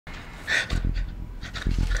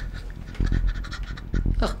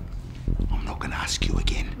I'm not going to ask you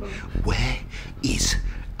again. Where is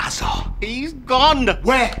Azar? He's gone.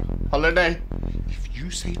 Where? Holiday. If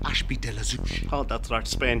you say Ashby de la Zouch. Oh, that's right,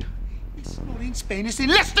 Spain. It's not in Spain, it's in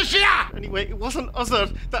Leicestershire! Anyway, it wasn't Azar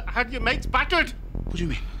that had your mates battered. What do you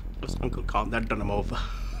mean? It was Uncle Khan that done him over.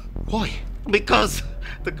 Why? Because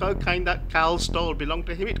the cocaine that Cal stole belonged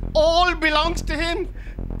to him. It all belongs to him.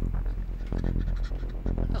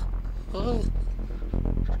 Oh.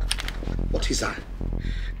 What is that?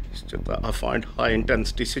 It's just that I find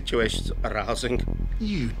high-intensity situations arousing.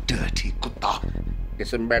 You dirty kutta.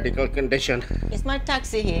 It's a medical condition. Is my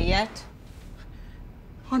taxi here yet?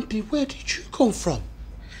 Auntie, where did you come from?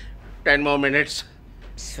 10 more minutes.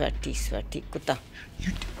 Sweaty kutta.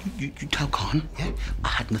 You tell Khan, yeah? I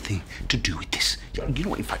had nothing to do with this. You know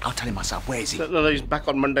what, in fact, I'll tell him myself. Where is he? No, he's back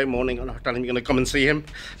on Monday morning and I'll tell him you're going to come and see him.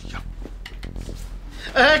 Yeah.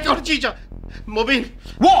 Jija, Mobeen.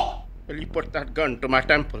 What? Will you put that gun to my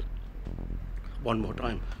temple? One more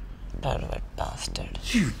time. Pervert bastard.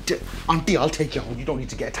 Auntie, I'll take you home. You don't need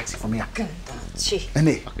to get a taxi from here. Gandacci.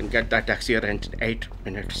 Annie. I can get that taxi arranged in 8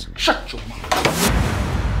 minutes. Shut your mouth.